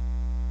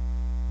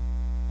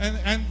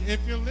 and if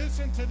you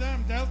listen to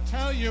them, they'll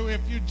tell you if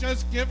you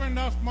just give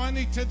enough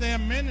money to their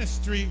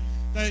ministry,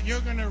 that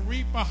you're going to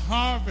reap a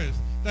harvest,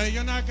 that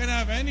you're not going to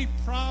have any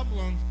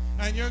problems,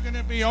 and you're going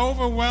to be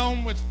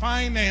overwhelmed with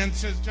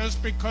finances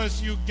just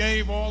because you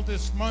gave all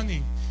this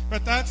money.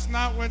 But that's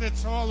not what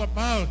it's all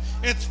about.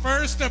 It's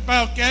first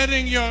about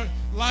getting your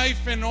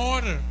life in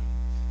order.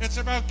 It's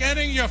about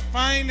getting your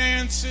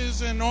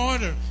finances in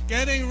order,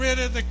 getting rid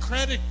of the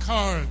credit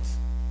cards.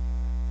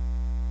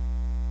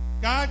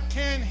 God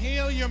can't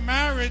heal your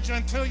marriage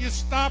until you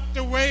stop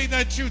the way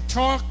that you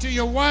talk to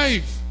your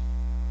wife.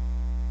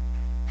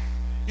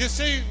 You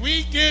see,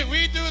 we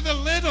do the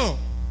little,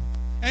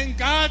 and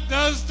God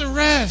does the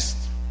rest.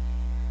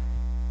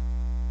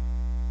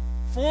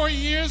 4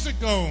 years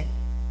ago,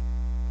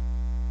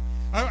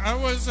 I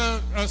was an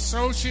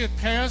associate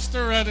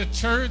pastor at a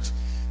church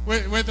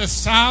with a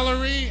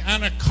salary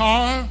and a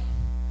car,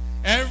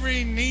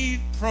 every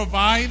need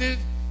provided.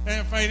 And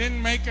if I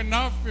didn't make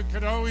enough, you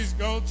could always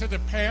go to the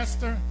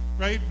pastor,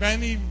 right?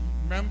 Benny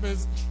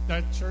remembers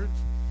that church.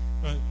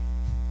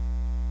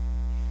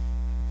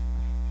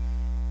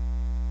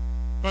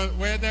 But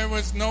where there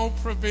was no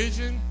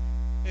provision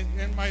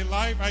in my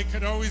life, I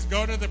could always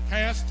go to the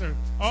pastor.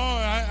 Oh,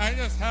 I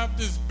just have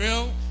this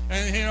bill,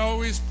 and he'd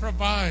always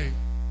provide.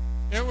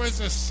 It was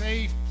a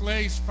safe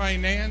place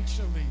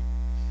financially.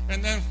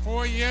 And then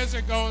 4 years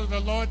ago, the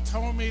Lord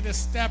told me to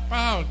step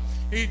out.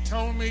 He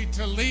told me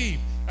to leave.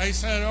 I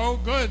said, oh,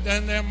 good,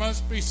 then there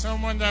must be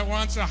someone that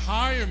wants to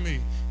hire me.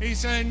 He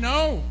said,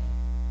 no.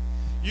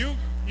 You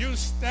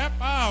step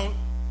out,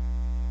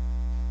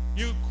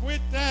 you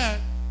quit that,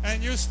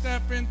 and you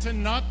step into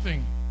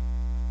nothing.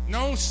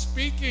 No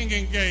speaking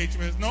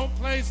engagements, no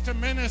place to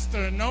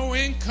minister, no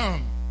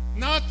income,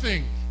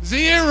 nothing,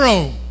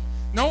 zero.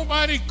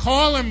 Nobody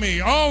calling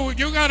me, oh,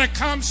 you got to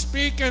come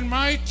speak in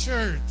my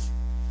church.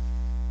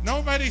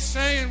 Nobody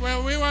saying,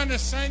 well, we want to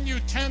send you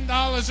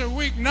 $10 a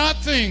week.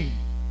 Nothing.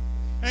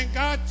 And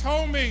God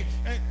told me,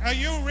 are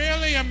you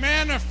really a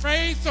man of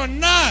faith or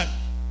not?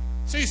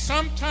 See,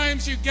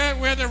 sometimes you get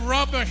where the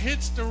rubber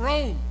hits the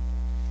road.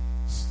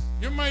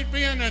 You might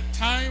be in a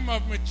time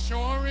of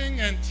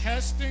maturing and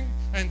testing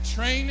and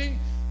training,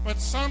 but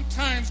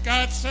sometimes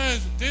God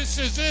says, this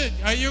is it.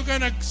 Are you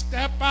going to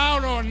step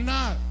out or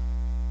not?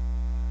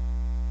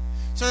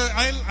 So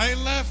I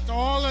left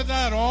all of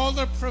that, all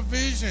the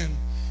provision.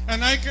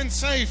 And I can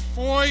say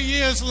 4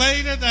 years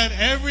later that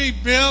every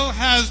bill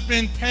has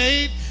been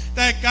paid,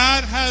 that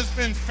God has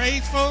been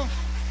faithful.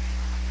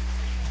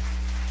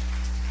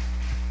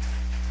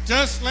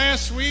 Just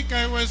last week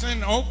I was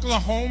in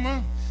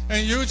Oklahoma,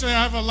 and usually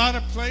I have a lot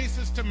of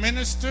places to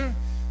minister,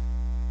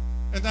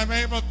 and I'm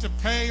able to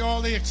pay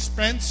all the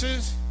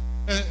expenses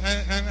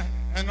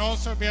and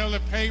also be able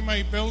to pay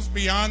my bills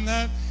beyond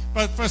that.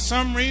 But for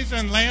some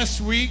reason last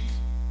week,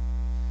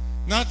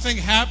 nothing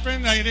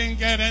happened. I didn't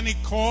get any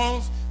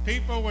calls.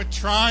 People were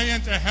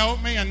trying to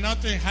help me, and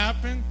nothing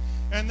happened.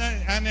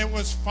 And it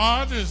was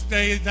Father's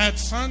Day that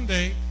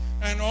Sunday,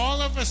 and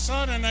all of a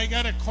sudden I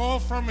got a call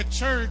from a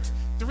church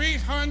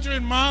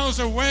 300 miles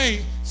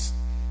away,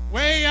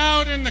 way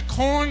out in the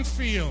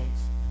cornfields.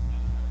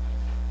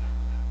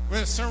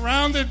 We're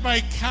surrounded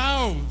by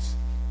cows.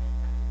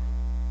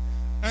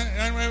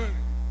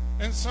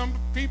 And some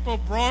people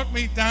brought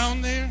me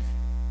down there,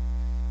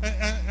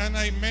 and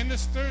I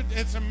ministered.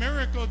 It's a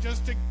miracle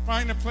just to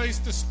find a place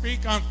to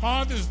speak on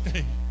Father's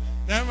Day.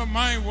 Never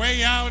mind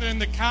way out in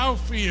the cow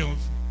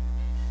fields.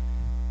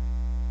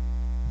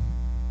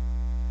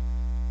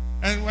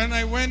 And when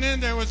I went in,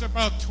 there was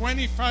about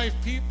 25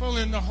 people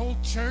in the whole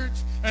church.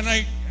 And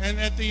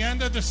at the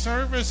end of the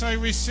service, I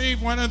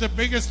received one of the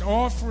biggest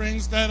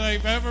offerings that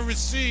I've ever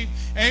received,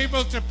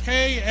 able to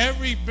pay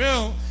every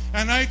bill.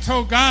 And I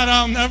told God,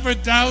 I'll never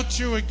doubt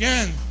you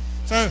again.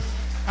 So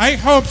I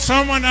hope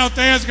someone out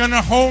there is going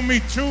to hold me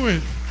to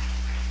it.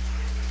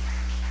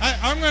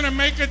 I'm going to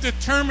make a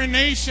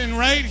determination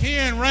right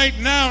here and right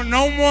now,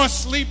 no more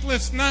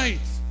sleepless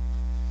nights.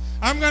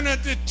 I'm going to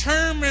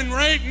determine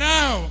right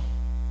now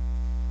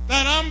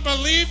that I'm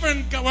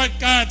believing what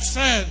God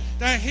said,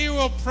 that He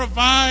will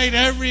provide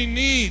every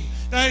need,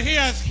 that He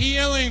has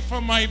healing for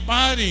my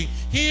body,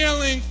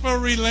 healing for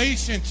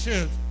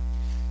relationships.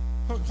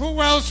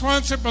 Who else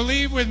wants to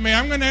believe with me?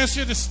 I'm going to ask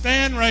you to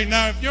stand right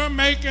now. If you're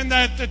making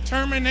that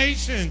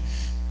determination,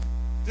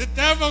 the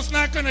devil's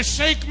not going to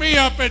shake me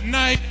up at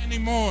night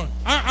anymore.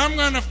 I'm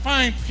going to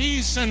find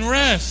peace and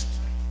rest.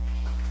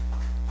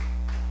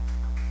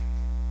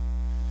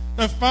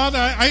 So, Father,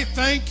 I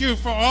thank you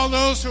for all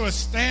those who are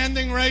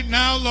standing right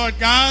now, Lord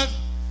God.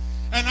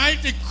 And I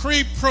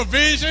decree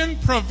provision,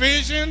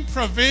 provision,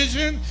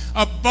 provision,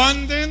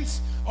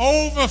 abundance,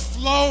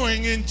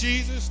 overflowing in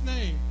Jesus'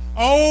 name.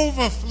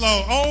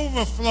 Overflow,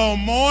 overflow,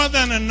 more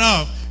than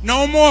enough.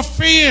 No more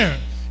fear.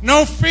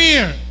 No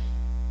fear.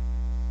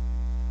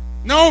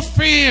 No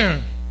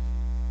fear.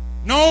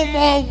 No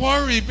more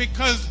worry,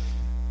 because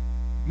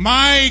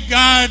my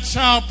God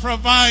shall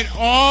provide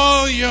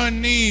all your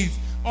needs.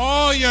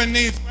 All your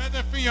needs,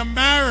 whether for your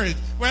marriage,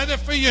 whether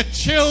for your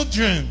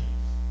children,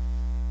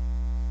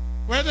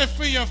 whether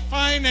for your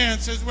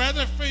finances,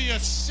 whether for your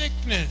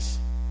sickness.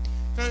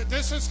 So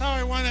this is how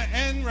I want to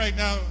end right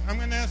now. I'm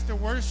going to ask the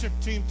worship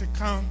team to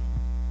come.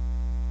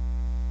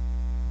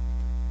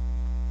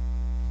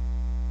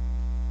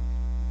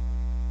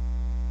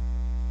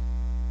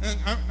 And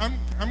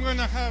I'm going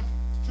to have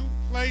two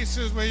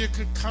places where you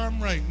could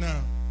come right now.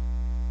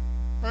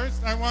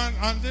 First, I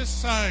want on this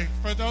side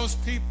for those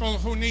people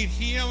who need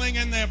healing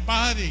in their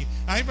body.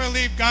 I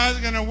believe God's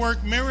going to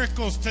work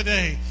miracles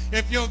today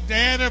if you'll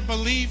dare to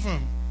believe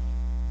Him.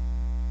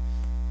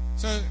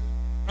 So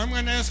I'm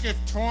going to ask if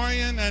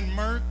Toyin and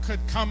Merck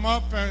could come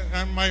up,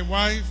 and my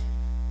wife,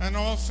 and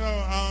also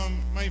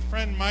my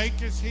friend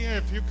Mike is here.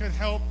 If you could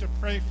help to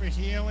pray for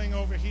healing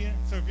over here.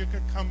 So if you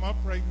could come up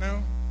right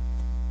now.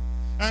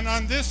 And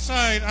on this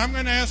side, I'm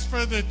going to ask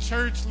for the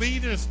church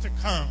leaders to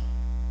come.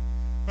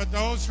 For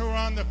those who are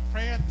on the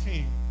prayer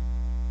team.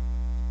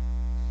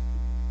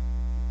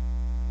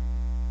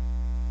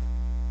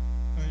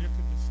 So you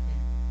could just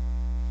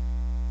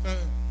stand.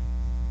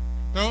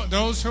 So,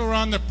 those who are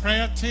on the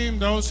prayer team,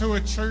 those who are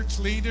church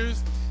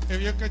leaders,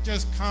 if you could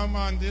just come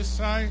on this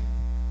side.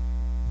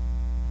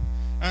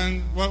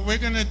 And what we're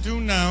going to do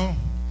now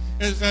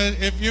is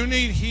that if you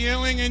need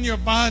healing in your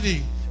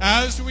body,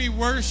 as we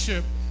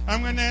worship,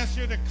 I'm going to ask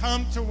you to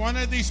come to one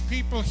of these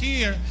people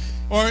here.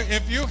 Or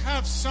if you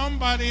have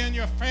somebody in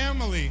your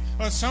family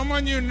or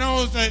someone you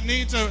know that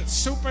needs a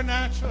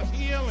supernatural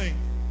healing,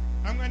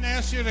 I'm going to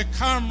ask you to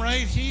come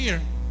right here.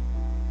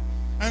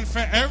 And for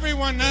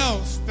everyone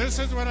else, this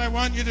is what I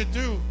want you to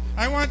do.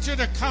 I want you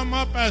to come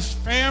up as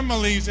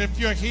families if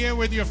you're here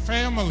with your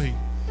family.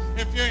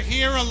 If you're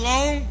here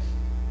alone,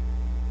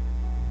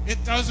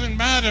 it doesn't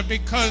matter,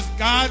 because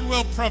God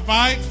will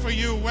provide for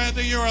you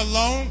whether you're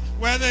alone,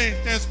 whether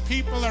there's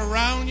people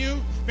around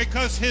you,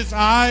 because His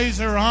eyes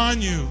are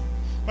on you.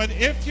 But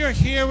if you're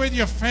here with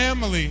your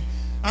family,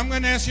 I'm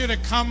going to ask you to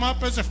come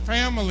up as a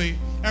family.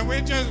 And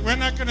we're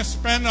not going to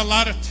spend a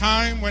lot of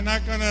time. We're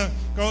not going to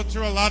go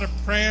through a lot of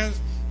prayers.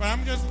 But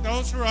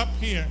those who are up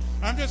here,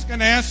 I'm just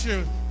going to ask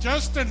you,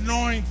 just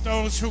anoint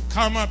those who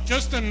come up.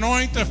 Just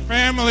anoint the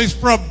families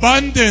for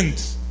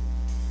abundance.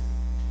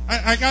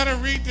 I got to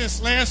read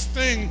this last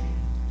thing.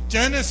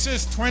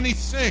 Genesis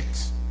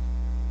 26.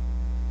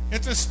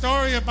 It's a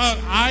story about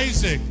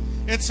Isaac.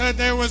 It said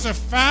there was a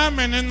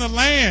famine in the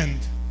land.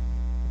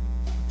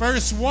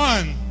 Verse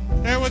 1,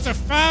 there was a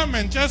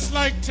famine just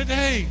like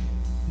today.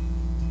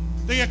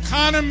 The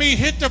economy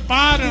hit the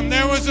bottom.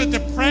 There was a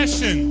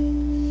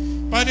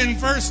depression. But in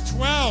verse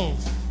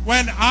 12,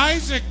 when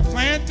Isaac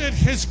planted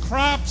his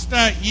crops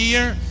that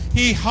year,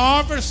 he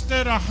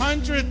harvested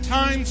 100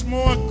 times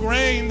more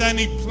grain than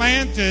he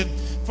planted,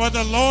 for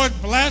the Lord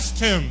blessed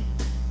him.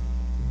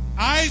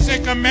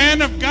 Isaac, a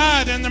man of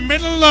God, in the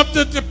middle of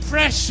the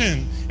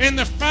depression, in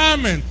the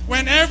famine,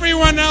 when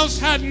everyone else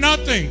had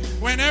nothing,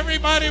 when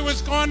everybody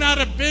was going out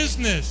of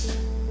business,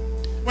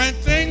 when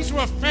things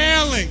were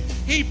failing,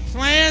 he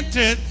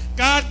planted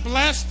God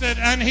blessed it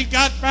and he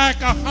got back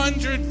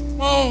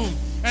 100-fold.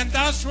 And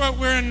that's what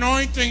we're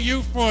anointing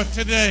you for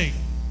today.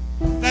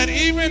 That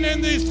even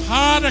in this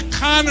hard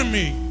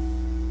economy,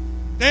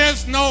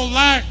 there's no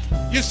lack.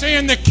 You see,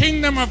 in the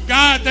kingdom of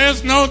God,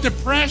 there's no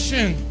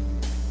depression.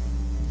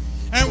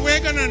 And we're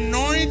going to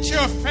anoint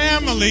your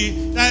family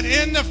that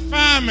in the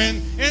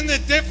famine, in the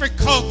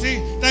difficulty,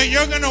 that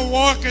you're going to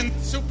walk in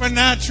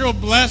supernatural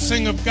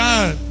blessing of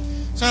God.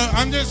 So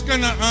I'm just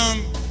going to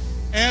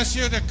ask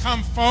you to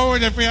come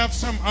forward if we have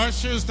some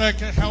ushers that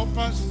can help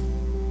us.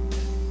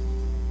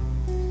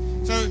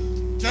 So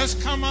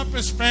just come up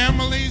as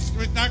families.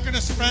 We're not going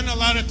to spend a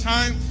lot of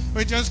time.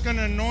 We're just going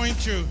to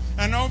anoint you.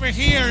 And over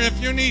here,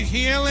 if you need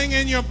healing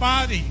in your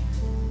body.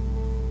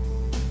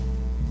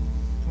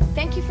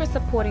 Thank you for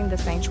supporting the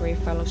Sanctuary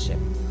Fellowship.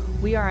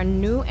 We are a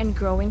new and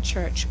growing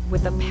church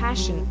with a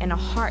passion and a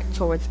heart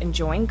towards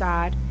enjoying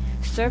God,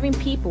 serving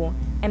people,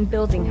 and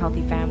building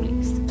healthy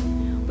families.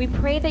 We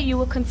pray that you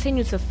will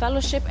continue to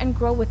fellowship and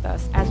grow with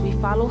us as we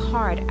follow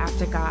hard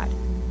after God.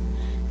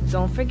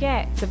 Don't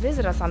forget to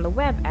visit us on the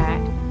web at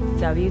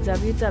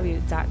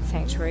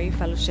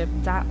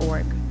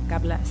www.sanctuaryfellowship.org.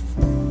 God bless.